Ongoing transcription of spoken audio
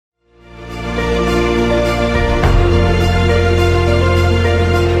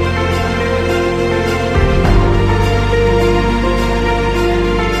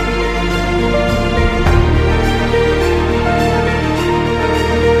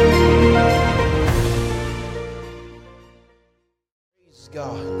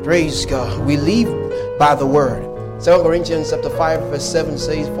Praise God. We live by the word. 2 Corinthians chapter 5 verse 7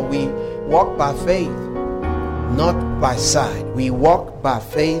 says, for we walk by faith, not by sight. We walk by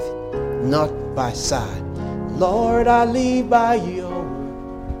faith, not by sight. Lord, I live by your word.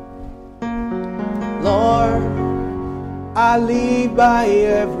 Lord, I live by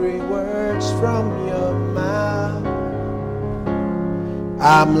every word from your mouth.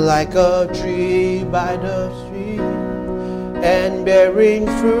 I'm like a tree by the stream, and bearing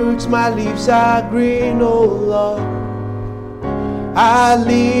fruits, my leaves are green, oh Lord. I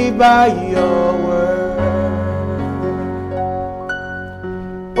live by your word.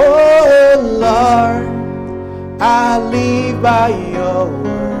 Oh Lord, I live by your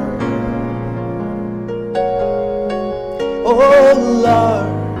word. Oh Lord,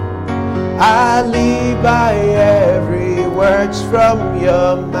 I live by every word from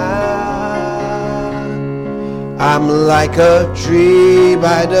your mouth. I'm like a tree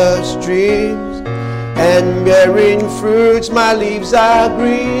by the streams, and bearing fruits, my leaves are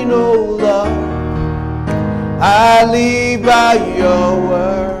green, oh Lord. I live by your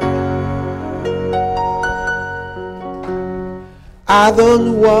word. I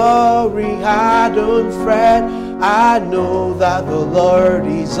don't worry, I don't fret. I know that the Lord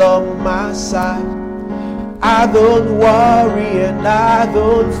is on my side. I don't worry and I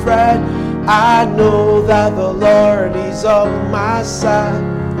don't fret. I know that the Lord is on my side.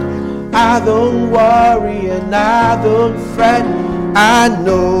 I don't worry and I don't fret. I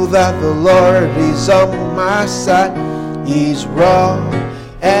know that the Lord is on my side. His rod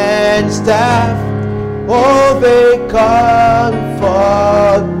and staff, oh, they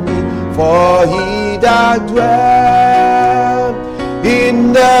comfort me. For he that dwells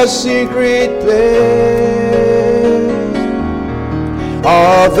in the secret place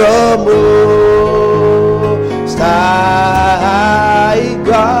of the Most High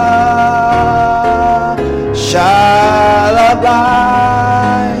God shall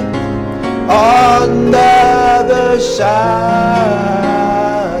abide under the shadow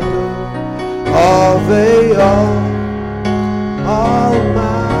of the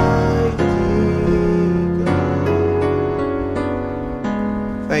Almighty God.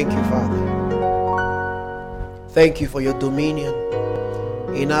 Thank you, Father. Thank you for your dominion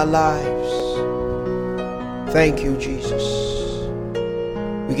in our lives. Thank you, Jesus.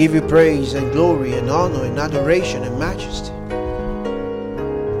 We give you praise and glory and honor and adoration and majesty.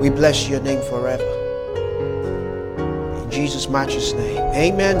 We bless your name forever. In Jesus' matchless name.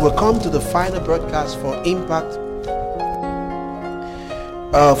 Amen. We'll come to the final broadcast for Impact,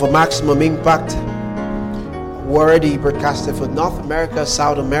 for Maximum Impact. We already broadcasted for North America,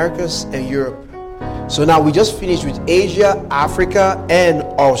 South Americas, and Europe. So now we just finished with Asia, Africa, and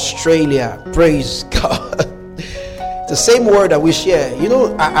Australia. Praise God. The same word that we share. You know,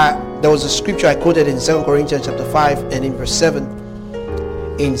 there was a scripture I quoted in 2 Corinthians chapter 5 and in verse 7.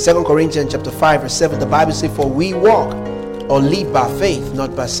 In 2 Corinthians chapter 5 verse 7, the Bible says, for we walk or live by faith,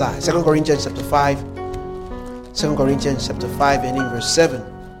 not by sight. 2 Corinthians chapter 5 and in verse 7.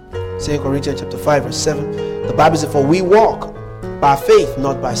 2 Corinthians chapter 5 verse 7, the Bible says, for we walk by faith,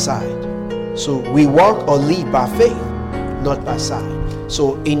 not by sight. So we walk or live by faith, not by sight.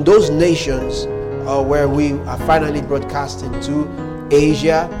 So in those nations where we are finally broadcasting to,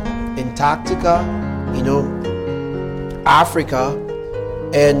 Asia, Antarctica, Africa,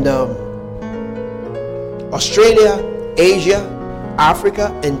 and Australia, Asia,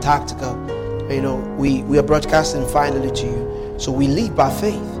 Africa, Antarctica, we are broadcasting finally to you. So we live by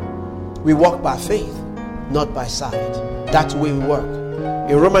faith. We walk by faith, not by sight. That's the way we work.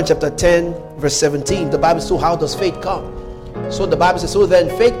 In Romans chapter 10 verse 17, the Bible says, so how does faith come? So the Bible says, so then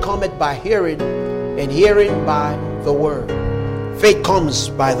faith cometh by hearing, and hearing by the word. Faith comes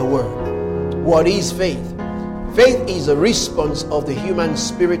by the word. What is faith? Faith is a response of the human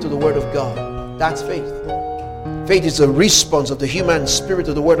spirit to the word of God. That's faith. Faith is a response of the human spirit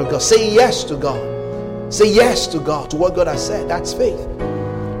to the word of God. Say yes to God. Say yes to God, to what God has said. That's faith.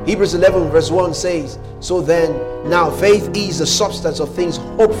 Hebrews 11 verse 1 says, so then now faith is the substance of things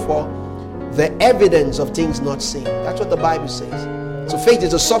hoped for, the evidence of things not seen. That's what the Bible says. So faith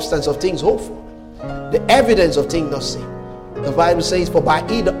is the substance of things hoped for, the evidence of things not seen. The Bible says, for by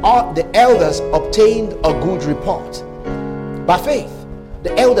it the elders obtained a good report. By faith,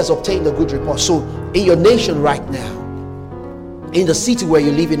 the elders obtained a good report. So in your nation right now, in the city where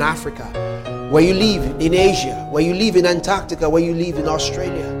you live in Africa, where you live in Asia, where you live in Antarctica, where you live in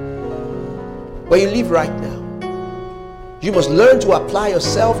Australia, where you live right now, you must learn to apply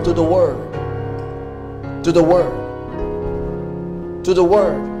yourself to the word. To the word. To the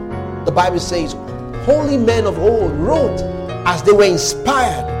word. The Bible says, holy men of old wrote as they were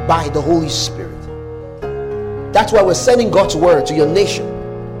inspired by the Holy Spirit. That's why we're sending God's word to your nation.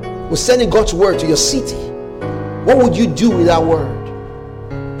 We're sending God's word to your city. What would you do with that word?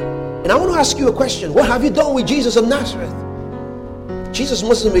 And I want to ask you a question. What have you done with Jesus of Nazareth? Jesus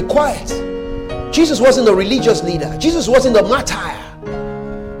mustn't be quiet. Jesus wasn't a religious leader. Jesus wasn't a martyr.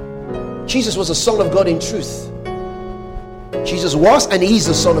 Jesus was the Son of God in truth. Jesus was and is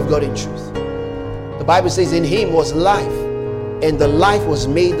the Son of God in truth. The Bible says in him was life, and the life was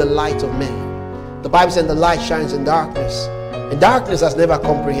made the light of men. The Bible says the light shines in darkness, and darkness has never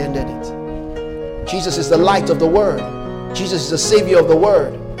comprehended it. Jesus is the light of the world. Jesus is the Savior of the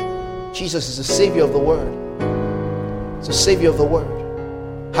world. Jesus is the Savior of the world. It's the Savior of the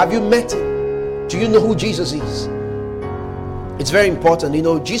world. Have you met him? Do you know who Jesus is? It's very important. You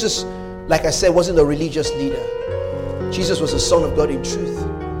know, Jesus, like I said, wasn't a religious leader. Jesus was the Son of God in truth.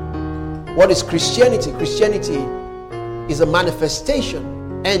 What is Christianity? Christianity is a manifestation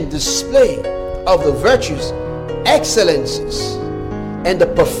and display of the virtues, excellences, and the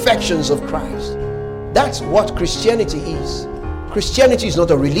perfections of Christ. That's what Christianity is. Christianity is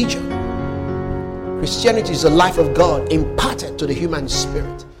not a religion. Christianity is the life of God imparted to the human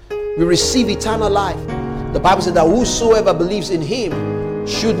spirit. We receive eternal life. The Bible says that whosoever believes in him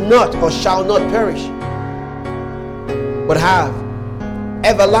should not or shall not perish, but have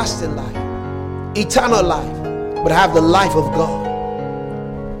everlasting life, eternal life, but have the life of God.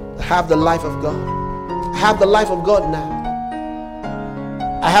 Have the life of God. I have the life of God now.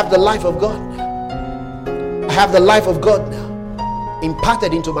 I have the life of God now. I have the life of God now,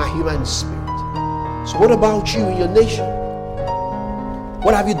 imparted into my human spirit. So what about you in your nation?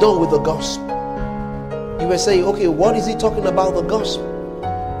 What have you done with the gospel? You may say, okay, what is he talking about the gospel?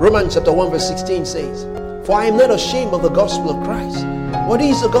 Romans chapter 1 verse 16 says, for I am not ashamed of the gospel of Christ. What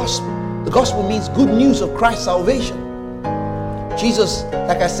is the gospel? The gospel means good news of Christ's salvation. Jesus,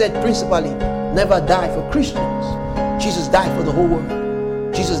 like I said, principally never died for Christians. Jesus died for the whole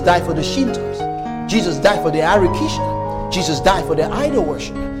world. Jesus died for the Shintos. Jesus died for the Hare Krishna. Jesus died for the idol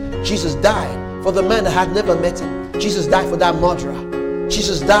worshiper. Jesus died for the man that had never met him. Jesus died for that murderer.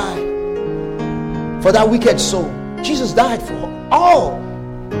 Jesus died for that wicked soul. Jesus died for all.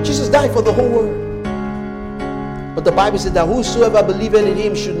 Jesus died for the whole world. But the Bible said that whosoever believeth in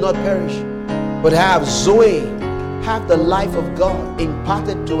him should not perish, but have Zoe, have the life of God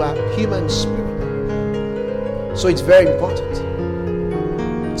imparted to our human spirit. So it's very important.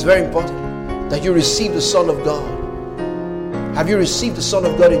 It's very important that you receive the Son of God. Have you received the Son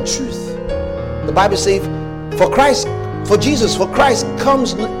of God in truth? The Bible says, for Christ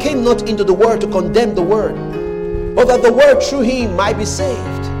came not into the world to condemn the world, but that the world through him might be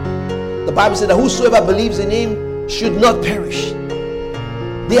saved. The Bible says that whosoever believes in him should not perish.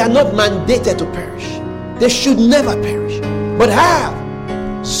 They are not mandated to perish. They should never perish, but have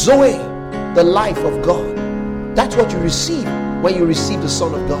Zoe, the life of God. That's what you receive when you receive the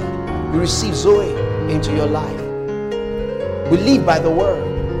Son of God. You receive Zoe into your life. We live by the word.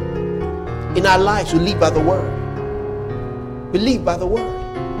 In our lives, we live by the word. We live by the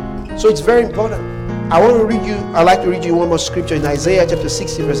word. So it's very important. I'd like to read you one more scripture in Isaiah chapter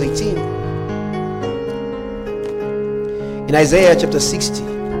 60 verse 18. In Isaiah chapter 60,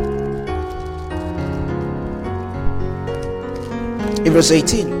 in verse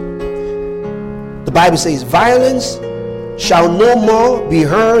 18, the Bible says, violence shall no more be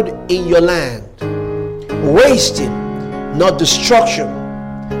heard in your land, wasting, not destruction,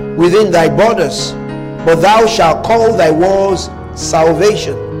 within thy borders, but thou shalt call thy walls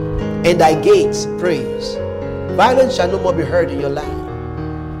salvation, and thy gates praise. Violence shall no more be heard in your land.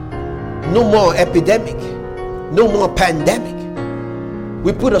 No more epidemic, no more pandemic.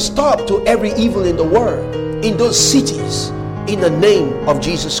 We put a stop to every evil in the world, in those cities, in the name of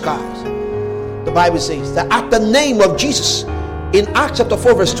Jesus Christ. The Bible says that at the name of Jesus, in Acts chapter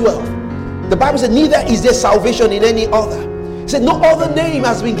 4 verse 12, the Bible says, neither is there salvation in any other. It said, no other name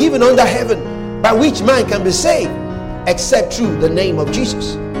has been given under heaven by which man can be saved except through the name of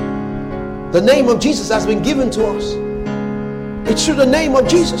Jesus. The name of Jesus has been given to us. It's through the name of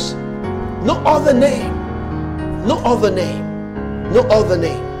Jesus. No other name. No other name. No other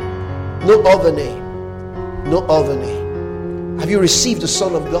name. No other name. No other name. Have you received the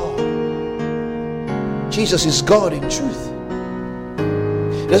Son of God? Jesus is God in truth.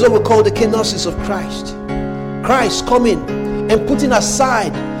 That's what we call the kenosis of Christ. Christ coming and putting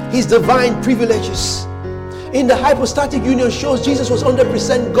aside his divine privileges. In the hypostatic union shows Jesus was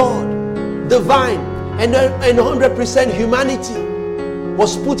 100% God, divine, and 100% humanity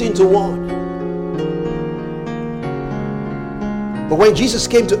was put into one. But when Jesus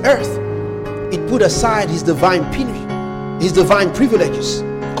came to earth, it put aside his divine privileges,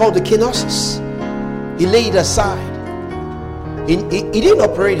 called the kenosis. He laid aside. He didn't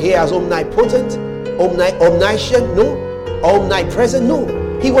operate here as omnipotent, omniscient, no, omnipresent, no.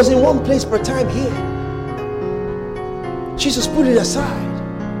 He was in one place per time here. Jesus put it aside.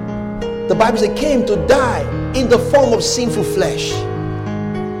 The Bible says he came to die in the form of sinful flesh.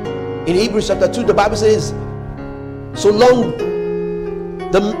 In Hebrews chapter 2, the Bible says, so long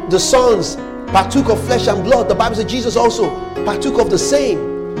the sons partook of flesh and blood, the Bible says Jesus also partook of the same,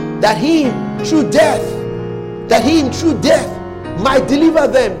 that he through death might deliver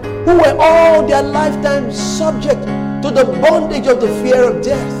them who were all their lifetime subject to the bondage of the fear of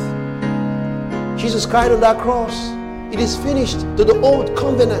death. Jesus cried on that cross, it is finished, to the old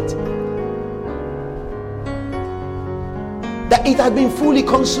covenant, that it had been fully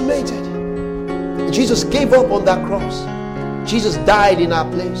consummated. Jesus gave up on that cross. Jesus died in our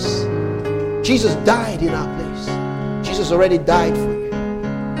place. Jesus died in our place. Jesus already died for you.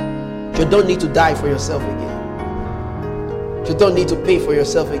 You don't need to die for yourself again. You don't need to pay for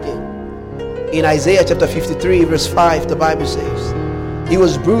yourself again. In Isaiah chapter 53 verse 5, the Bible says, he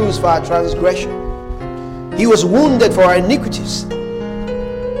was bruised for our transgression. He was wounded for our iniquities.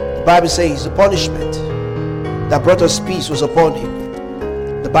 The Bible says the punishment that brought us peace was upon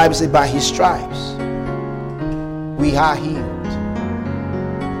him. The Bible says by his stripes we are healed.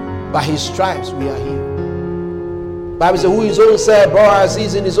 By his stripes we are healed. The Bible says who his own self bore our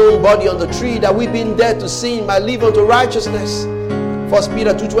sins in his own body on the tree, that we being dead to sin might live unto righteousness. 1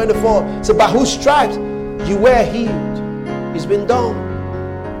 Peter 2:24. So by whose stripes you were healed. It's been done.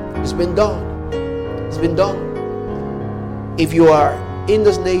 It's been done. It's been done. If you are in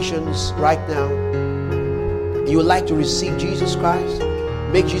these nations right now, you would like to receive Jesus Christ,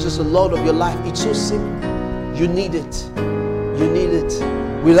 make Jesus the Lord of your life, it's so simple. You need it. You need it.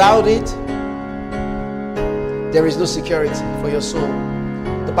 Without it, there is no security for your soul.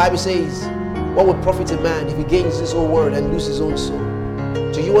 The Bible says, what would profit a man if he gains this whole world and lose his own soul?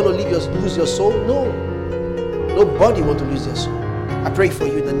 Do you want to lose your soul? No. Nobody wants to lose their soul. I pray for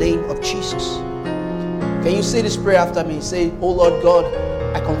you in the name of Jesus. Can you say this prayer after me? Say, oh Lord God,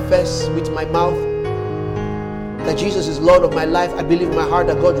 I confess with my mouth that Jesus is Lord of my life. I believe in my heart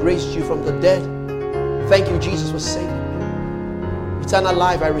that God raised you from the dead. Thank you, Jesus, for saving me. Eternal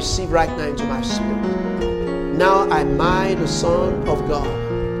life I receive right now into my spirit. Now am I the Son of God.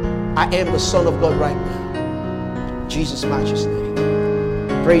 I am the Son of God right now. In Jesus' matchless name.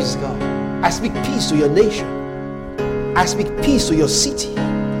 Praise God. I speak peace to your nation. I speak peace to your city.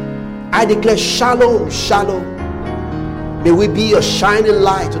 I declare shalom, shalom. May we be a shining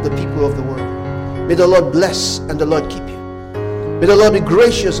light to the people of the world. May the Lord bless and the Lord keep you. May the Lord be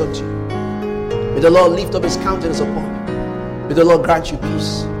gracious unto you. May the Lord lift up his countenance upon you. May the Lord grant you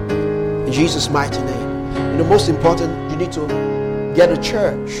peace. In Jesus' mighty name. You know, most important, you need to get a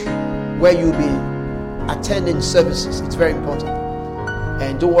church where you'll be attending services. It's very important.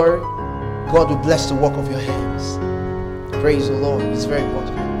 And don't worry, God will bless the work of your hands. Praise the Lord. It's very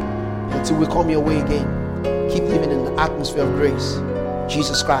important. Until we come your way again, keep living in the atmosphere of grace.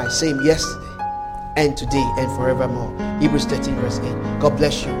 Jesus Christ, same yesterday and today and forevermore. Hebrews 13 verse 8. God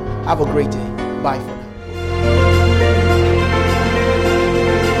bless you. Have a great day. Bye for now.